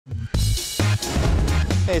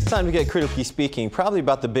Hey, it's time to get critically speaking, probably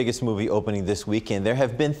about the biggest movie opening this weekend. There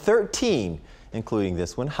have been 13, including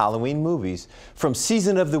this one, Halloween movies. From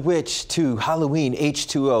Season of the Witch to Halloween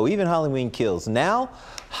H2O, even Halloween Kills. Now,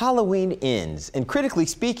 Halloween Ends. And critically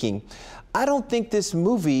speaking, I don't think this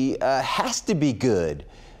movie has to be good.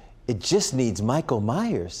 It just needs Michael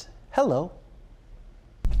Myers. Hello.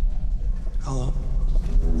 Hello.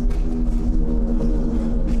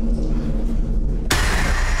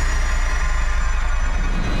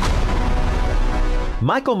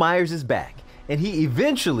 Michael Myers is back, and he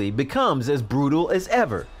eventually becomes as brutal as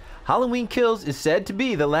ever. Halloween Kills is said to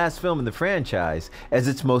be the last film in the franchise, as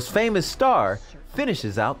its most famous star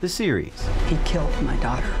finishes out the series. He killed my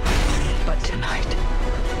daughter, but tonight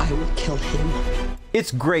I will kill him.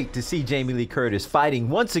 It's great to see Jamie Lee Curtis fighting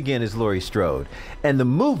once again as Laurie Strode, and the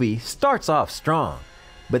movie starts off strong.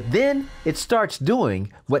 But then it starts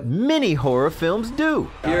doing what many horror films do.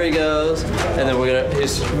 Here he goes, and then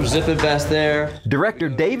his zipping vest there. Director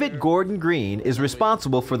David Gordon Green is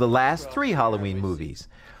responsible for the last 3 Halloween movies.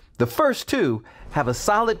 The first 2 have a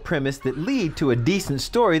solid premise that lead to a decent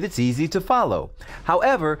story that's easy to follow.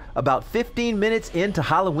 However, about 15 minutes into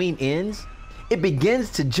Halloween Ends, it begins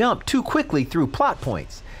to jump too quickly through plot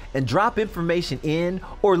points and drop information in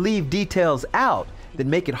or leave details out that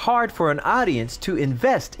make it hard for an audience to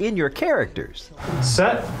invest in your characters.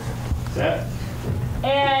 Set. Set.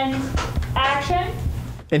 And action.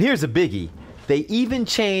 And here's a biggie. They even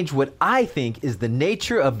change what I think is the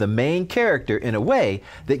nature of the main character in a way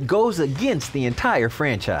that goes against the entire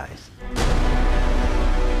franchise.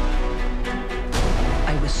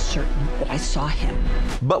 I was certain that I saw him.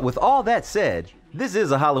 But with all that said, this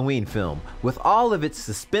is a Halloween film with all of its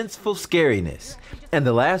suspenseful scariness. And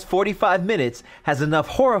the last 45 minutes has enough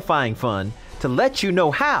horrifying fun to let you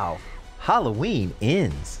know how Halloween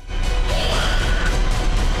ends.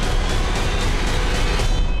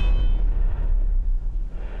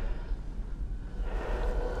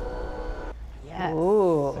 Yes.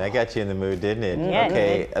 Ooh. That got you in the mood, didn't it? Yeah,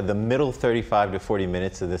 Okay, the middle 35 to 40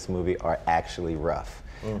 minutes of this movie are actually rough.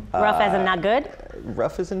 Rough as in not good?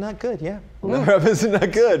 Rough as in not good, yeah. Rough as in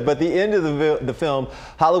not good. But the end of the film,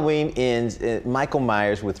 Halloween ends, Michael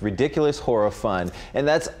Myers with ridiculous horror fun. And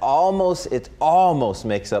it almost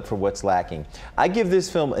makes up for what's lacking. I give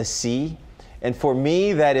this film a C. And for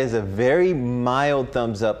me, that is a very mild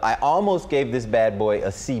thumbs up. I almost gave this bad boy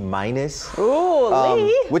a C-. Ooh,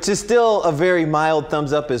 Lee. Which is still a very mild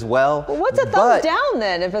thumbs up as well. Well, what's a thumbs down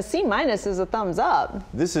then if a C- is a thumbs up?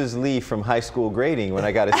 This is Lee from high school grading when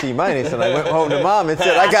I got a C- and I went home to mom and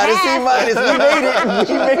said, I got a C-. We made it,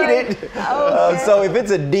 we made it. Okay. So if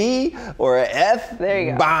it's a D or a F, there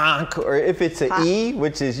you go. bonk. Or if it's an E,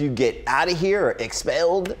 which is you get out of here or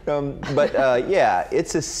expelled. Yeah,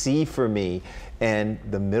 it's a C for me. And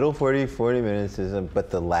the middle 40 minutes is, but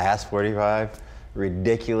the last 45,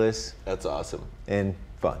 ridiculous. That's awesome. And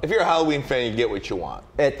fun. If you're a Halloween fan, you get what you want.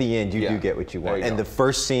 At the end, you do get what you want. And the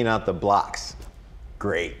first scene out the blocks,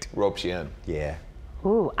 great. Ropes you in. Yeah.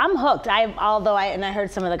 Ooh, I'm hooked. Although I heard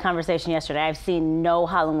some of the conversation yesterday, I've seen no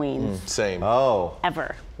Halloweens. Same. Oh.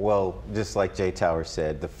 Ever. Well, just like Jay Tower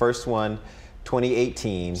said, the first one,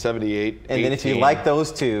 2018. 78, And then if you like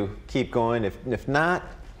those 2, keep going. If not,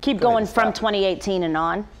 keep going from 2018 and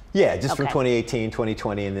on? Yeah, just from 2018,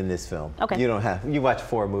 2020, and then this film. Okay. You watch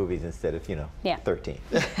 4 movies instead of, 13.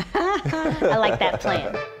 I like that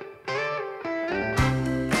plan.